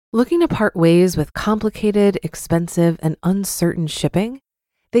Looking to part ways with complicated, expensive, and uncertain shipping?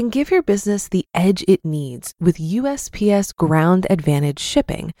 Then give your business the edge it needs with USPS Ground Advantage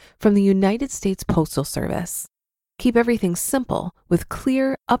shipping from the United States Postal Service. Keep everything simple with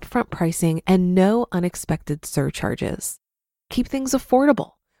clear, upfront pricing and no unexpected surcharges. Keep things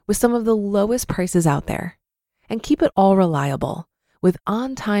affordable with some of the lowest prices out there. And keep it all reliable with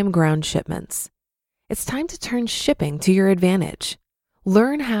on-time ground shipments. It's time to turn shipping to your advantage.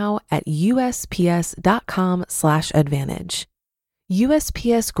 Learn how at USPS.com/advantage.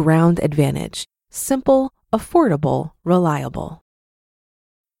 USPS Ground Advantage. Simple, affordable, reliable.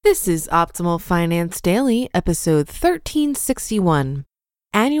 This is Optimal Finance Daily, episode 1361.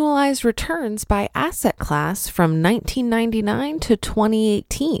 Annualized returns by asset class from 1999 to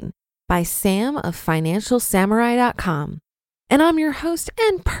 2018 by Sam of FinancialSamurai.com. And I'm your host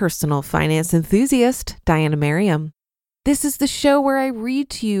and personal finance enthusiast, Diana Merriam. This is the show where I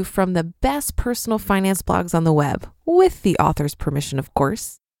read to you from the best personal finance blogs on the web, with the author's permission, of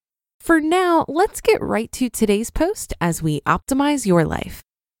course. For now, let's get right to today's post as we optimize your life.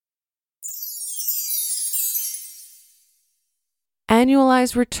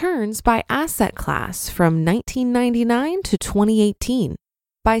 Annualized returns by asset class from 1999 to 2018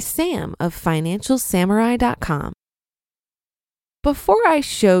 by Sam of FinancialSamurai.com. Before I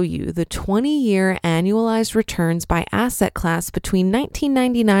show you the 20-year annualized returns by asset class between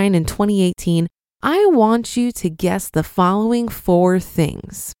 1999 and 2018, I want you to guess the following 4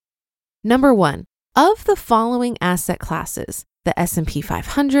 things. Number 1, of the following asset classes, the S&P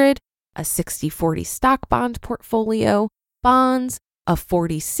 500, a 60-40 stock bond portfolio, bonds, a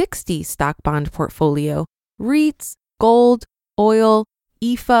 40-60 stock bond portfolio, REITs, gold, oil,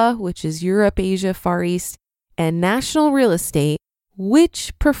 IFA, which is Europe, Asia, Far East, and national real estate,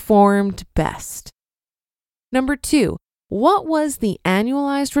 which performed best? Number 2, what was the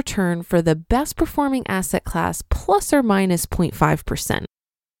annualized return for the best performing asset class plus or minus 0.5%?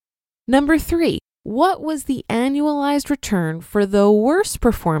 Number 3, what was the annualized return for the worst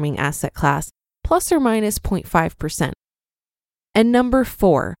performing asset class plus or minus 0.5%? And number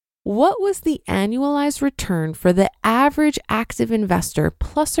 4, what was the annualized return for the average active investor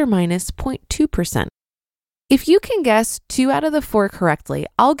plus or minus 0.2%? If you can guess 2 out of the 4 correctly,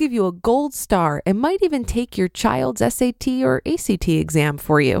 I'll give you a gold star and might even take your child's SAT or ACT exam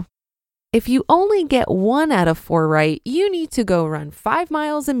for you. If you only get 1 out of 4 right, you need to go run 5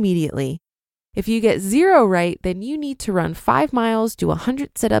 miles immediately. If you get 0 right, then you need to run 5 miles, do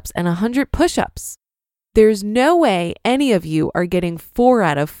 100 sit-ups and 100 push-ups. There's no way any of you are getting 4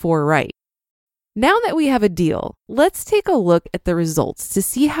 out of 4 right. Now that we have a deal, let's take a look at the results to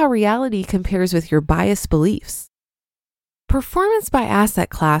see how reality compares with your biased beliefs. Performance by asset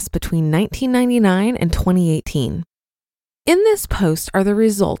class between 1999 and 2018. In this post are the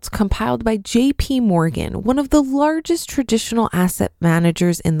results compiled by JP Morgan, one of the largest traditional asset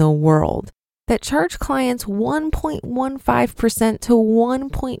managers in the world, that charge clients 1.15% to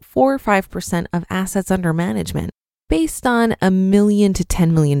 1.45% of assets under management based on $1 million to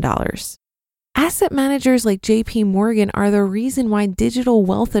 $10 million. Asset managers like JP Morgan are the reason why digital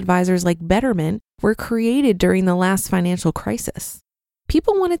wealth advisors like Betterment were created during the last financial crisis.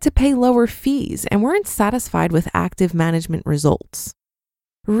 People wanted to pay lower fees and weren't satisfied with active management results.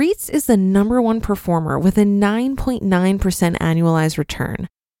 REITs is the number 1 performer with a 9.9% annualized return.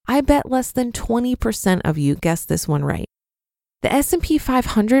 I bet less than 20% of you guessed this one right. The S&P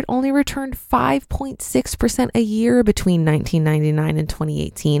 500 only returned 5.6% a year between 1999 and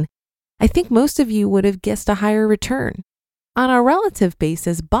 2018. I think most of you would have guessed a higher return. On a relative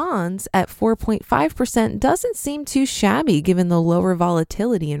basis, bonds at 4.5% doesn't seem too shabby given the lower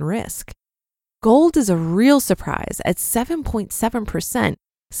volatility and risk. Gold is a real surprise at 7.7%,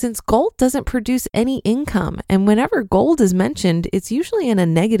 since gold doesn't produce any income, and whenever gold is mentioned, it's usually in a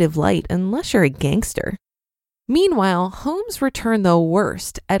negative light unless you're a gangster. Meanwhile, homes return the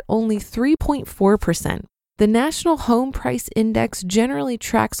worst at only 3.4%. The National Home Price Index generally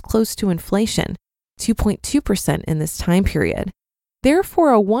tracks close to inflation, 2.2% in this time period.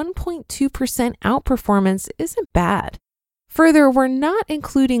 Therefore, a 1.2% outperformance isn't bad. Further, we're not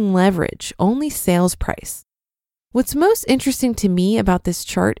including leverage, only sales price. What's most interesting to me about this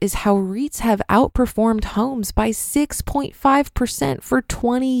chart is how REITs have outperformed homes by 6.5% for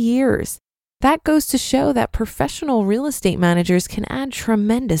 20 years. That goes to show that professional real estate managers can add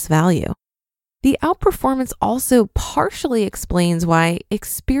tremendous value. The outperformance also partially explains why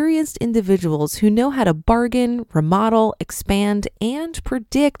experienced individuals who know how to bargain, remodel, expand, and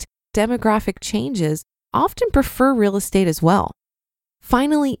predict demographic changes often prefer real estate as well.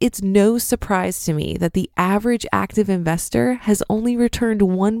 Finally, it's no surprise to me that the average active investor has only returned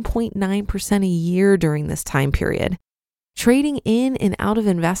 1.9% a year during this time period. Trading in and out of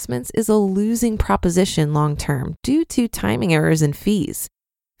investments is a losing proposition long-term due to timing errors and fees.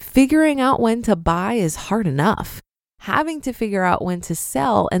 Figuring out when to buy is hard enough. Having to figure out when to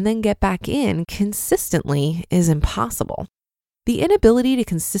sell and then get back in consistently is impossible. The inability to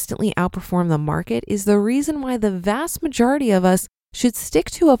consistently outperform the market is the reason why the vast majority of us should stick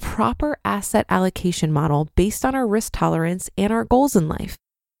to a proper asset allocation model based on our risk tolerance and our goals in life.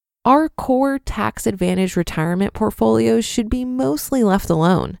 Our core tax-advantaged retirement portfolios should be mostly left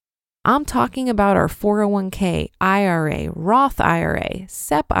alone. I'm talking about our 401k, IRA, Roth IRA,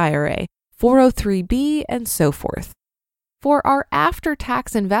 SEP IRA, 403b, and so forth. For our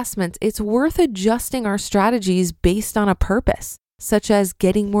after-tax investments, it's worth adjusting our strategies based on a purpose, such as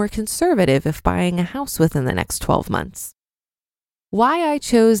getting more conservative if buying a house within the next 12 months. Why I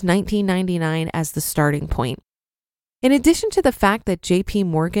chose 1999 as the starting point. In addition to the fact that JP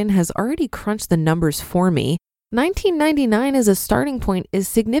Morgan has already crunched the numbers for me, 1999 as a starting point is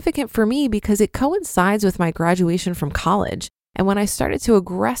significant for me because it coincides with my graduation from college and when I started to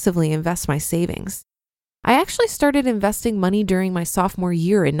aggressively invest my savings. I actually started investing money during my sophomore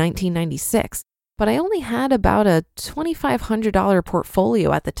year in 1996, but I only had about a $2,500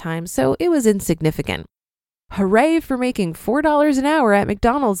 portfolio at the time, so it was insignificant. Hooray for making $4 an hour at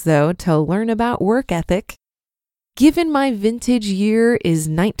McDonald's, though, to learn about work ethic. Given my vintage year is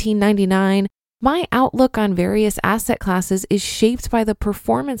 1999, my outlook on various asset classes is shaped by the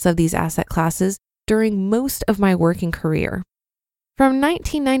performance of these asset classes during most of my working career. From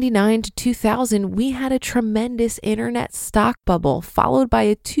 1999 to 2000, we had a tremendous internet stock bubble followed by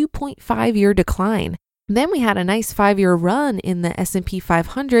a 2.5-year decline. Then we had a nice 5-year run in the S&P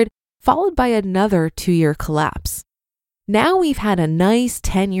 500, followed by another 2-year collapse. Now we've had a nice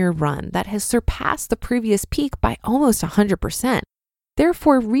 10-year run that has surpassed the previous peak by almost 100%.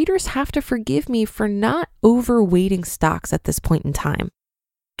 Therefore, readers have to forgive me for not overweighting stocks at this point in time.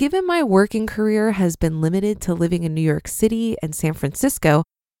 Given my working career has been limited to living in New York City and San Francisco,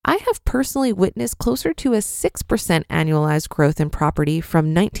 I have personally witnessed closer to a 6% annualized growth in property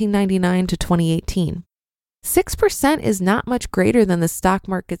from 1999 to 2018. 6% is not much greater than the stock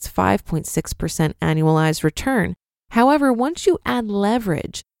market's 5.6% annualized return. However, once you add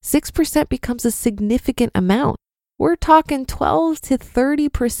leverage, 6% becomes a significant amount. We're talking 12 to 30%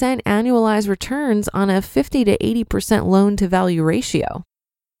 annualized returns on a 50 to 80% loan-to-value ratio.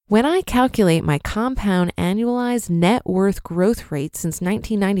 When I calculate my compound annualized net worth growth rate since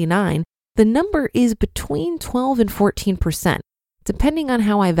 1999, the number is between 12 and 14%, depending on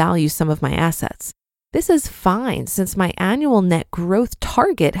how I value some of my assets. This is fine since my annual net growth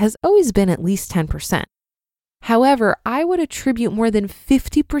target has always been at least 10%. However, I would attribute more than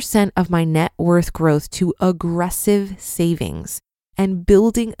 50% of my net worth growth to aggressive savings and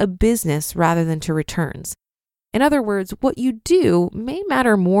building a business rather than to returns. In other words, what you do may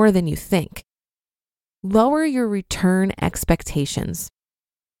matter more than you think. Lower your return expectations.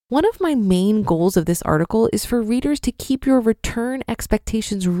 One of my main goals of this article is for readers to keep your return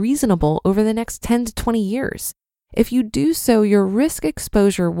expectations reasonable over the next 10 to 20 years. If you do so, your risk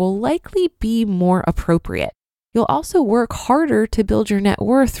exposure will likely be more appropriate. You'll also work harder to build your net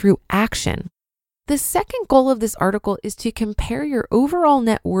worth through action. The second goal of this article is to compare your overall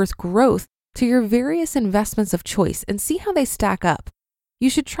net worth growth to your various investments of choice and see how they stack up. You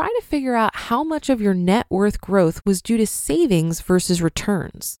should try to figure out how much of your net worth growth was due to savings versus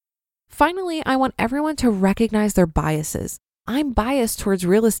returns. Finally, I want everyone to recognize their biases. I'm biased towards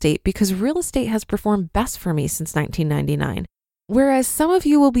real estate because real estate has performed best for me since 1999. Whereas some of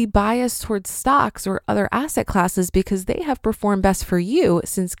you will be biased towards stocks or other asset classes because they have performed best for you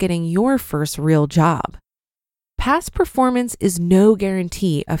since getting your first real job. Past performance is no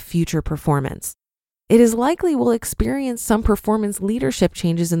guarantee of future performance. It is likely we'll experience some performance leadership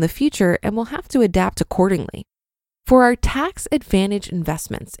changes in the future and we'll have to adapt accordingly. For our tax advantage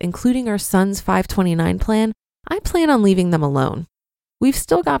investments, including our son's 529 plan, I plan on leaving them alone. We've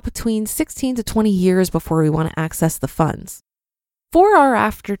still got between 16 to 20 years before we want to access the funds. For our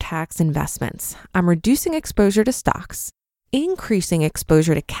after-tax investments, I'm reducing exposure to stocks, increasing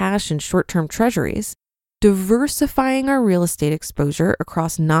exposure to cash and short-term treasuries, diversifying our real estate exposure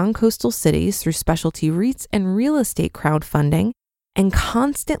across non-coastal cities through specialty REITs and real estate crowdfunding, and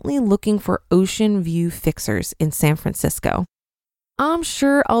constantly looking for ocean view fixers in San Francisco. I'm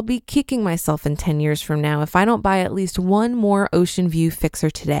sure I'll be kicking myself in 10 years from now if I don't buy at least one more ocean view fixer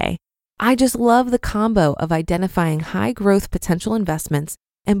today. I just love the combo of identifying high growth potential investments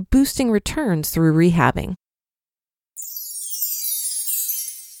and boosting returns through rehabbing.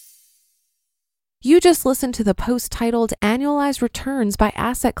 You just listened to the post titled Annualized Returns by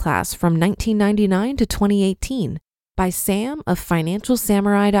Asset Class from 1999 to 2018 by Sam of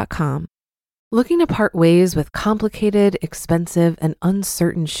FinancialSamurai.com. Looking to part ways with complicated, expensive, and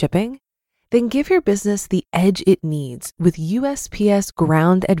uncertain shipping? Then give your business the edge it needs with USPS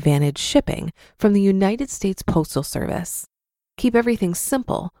Ground Advantage shipping from the United States Postal Service. Keep everything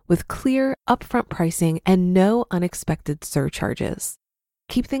simple with clear, upfront pricing and no unexpected surcharges.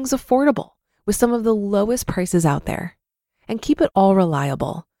 Keep things affordable with some of the lowest prices out there. And keep it all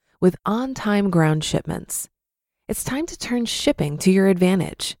reliable with on-time ground shipments. It's time to turn shipping to your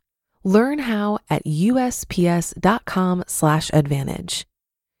advantage. Learn how at USPS.com/advantage.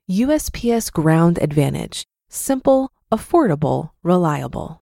 USPS Ground Advantage. Simple, affordable,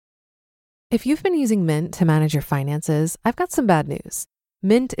 reliable. If you've been using Mint to manage your finances, I've got some bad news.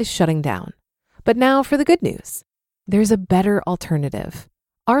 Mint is shutting down. But now for the good news. There's a better alternative.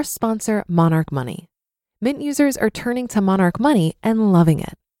 Our sponsor, Monarch Money. Mint users are turning to Monarch Money and loving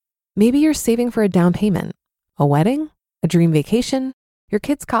it. Maybe you're saving for a down payment, a wedding, a dream vacation, your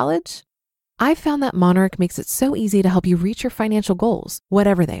kids' college. I've found that Monarch makes it so easy to help you reach your financial goals,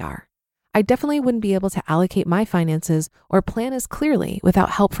 whatever they are. I definitely wouldn't be able to allocate my finances or plan as clearly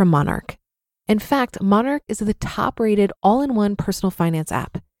without help from Monarch. In fact, Monarch is the top-rated all-in-one personal finance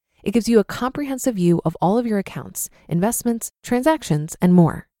app. It gives you a comprehensive view of all of your accounts, investments, transactions, and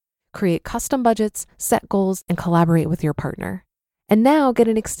more. Create custom budgets, set goals, and collaborate with your partner. And now get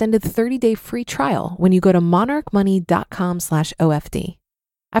an extended 30-day free trial when you go to monarchmoney.com/OFD.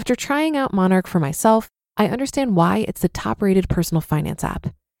 After trying out Monarch for myself, I understand why it's the top-rated personal finance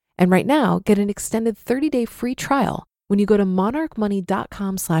app. And right now, get an extended 30-day free trial when you go to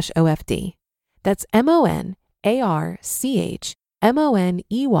monarchmoney.com/OFD. That's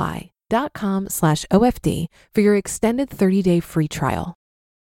monarchmoney.com/OFD for your extended 30-day free trial.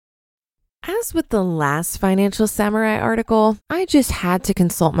 As with the last Financial Samurai article, I just had to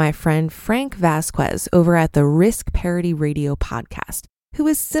consult my friend Frank Vasquez over at the Risk Parity Radio podcast, who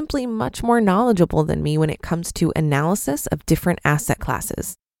is simply much more knowledgeable than me when it comes to analysis of different asset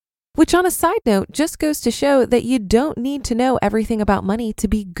classes. Which on a side note just goes to show that you don't need to know everything about money to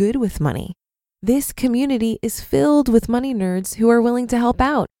be good with money. This community is filled with money nerds who are willing to help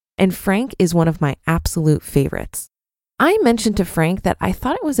out, and Frank is one of my absolute favorites. I mentioned to Frank that I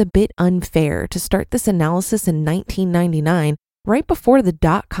thought it was a bit unfair to start this analysis in 1999, right before the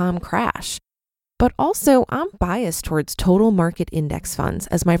dot-com crash. But also, I'm biased towards total market index funds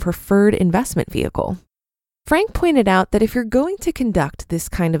as my preferred investment vehicle. Frank pointed out that if you're going to conduct this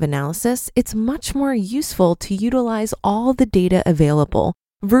kind of analysis, it's much more useful to utilize all the data available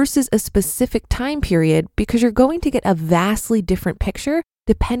versus a specific time period because you're going to get a vastly different picture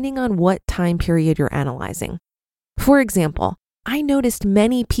depending on what time period you're analyzing. For example, I noticed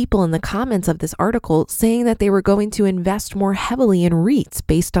many people in the comments of this article saying that they were going to invest more heavily in REITs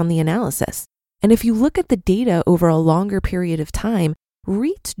based on the analysis. And if you look at the data over a longer period of time,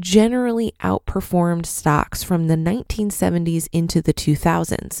 REITs generally outperformed stocks from the 1970s into the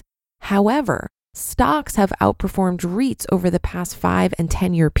 2000s. However, stocks have outperformed REITs over the past 5 and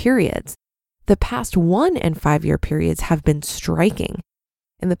 10-year periods. The past 1 and 5-year periods have been striking.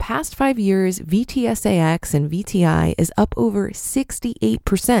 In the past 5 years, VTSAX and VTI is up over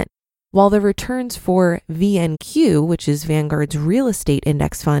 68%, while the returns for VNQ, which is Vanguard's real estate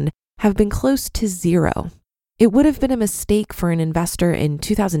index fund, have been close to zero. It would have been a mistake for an investor in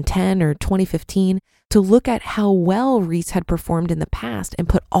 2010 or 2015 to look at how well REITs had performed in the past and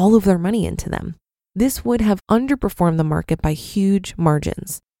put all of their money into them. This would have underperformed the market by huge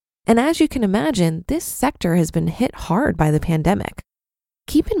margins. And as you can imagine, this sector has been hit hard by the pandemic.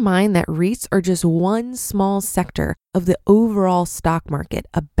 Keep in mind that REITs are just one small sector of the overall stock market,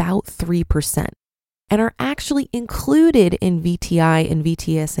 about 3%. And are actually included in VTI and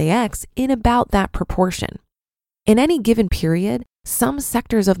VTSAX in about that proportion. In any given period, some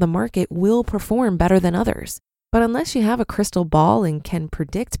sectors of the market will perform better than others. But unless you have a crystal ball and can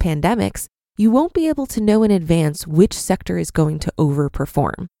predict pandemics, you won't be able to know in advance which sector is going to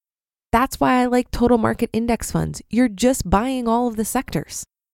overperform. That's why I like total market index funds. You're just buying all of the sectors.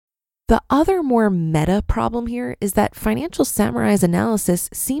 The other more meta problem here is that Financial Samurai's analysis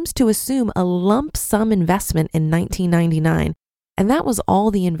seems to assume a lump sum investment in 1999, and that was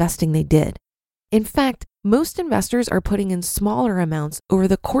all the investing they did. In fact, most investors are putting in smaller amounts over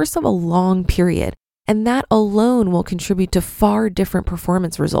the course of a long period, and that alone will contribute to far different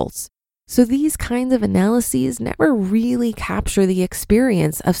performance results. So these kinds of analyses never really capture the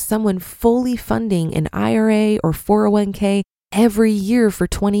experience of someone fully funding an IRA or 401k every year for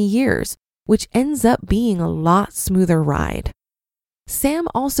 20 years, which ends up being a lot smoother ride. Sam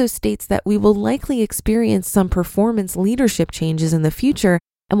also states that we will likely experience some performance leadership changes in the future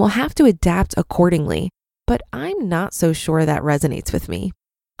and will have to adapt accordingly. But I'm not so sure that resonates with me.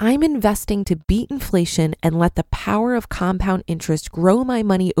 I'm investing to beat inflation and let the power of compound interest grow my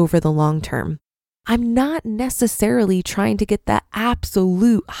money over the long term. I'm not necessarily trying to get the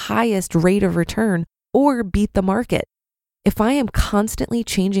absolute highest rate of return or beat the market. If I am constantly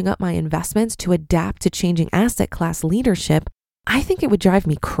changing up my investments to adapt to changing asset class leadership, I think it would drive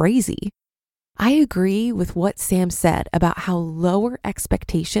me crazy. I agree with what Sam said about how lower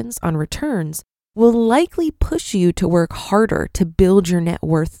expectations on returns will likely push you to work harder to build your net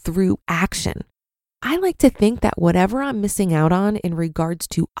worth through action. I like to think that whatever I'm missing out on in regards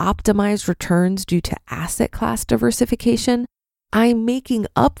to optimized returns due to asset class diversification, I'm making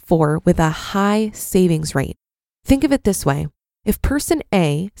up for with a high savings rate. Think of it this way. If person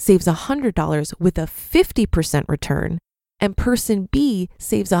A saves $100 with a 50% return, and person B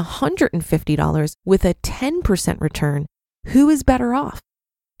saves $150 with a 10% return, who is better off?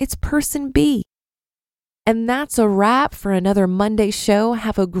 It's person B. And that's a wrap for another Monday show.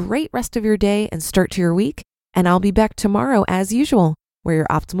 Have a great rest of your day and start to your week. And I'll be back tomorrow as usual, where your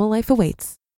optimal life awaits.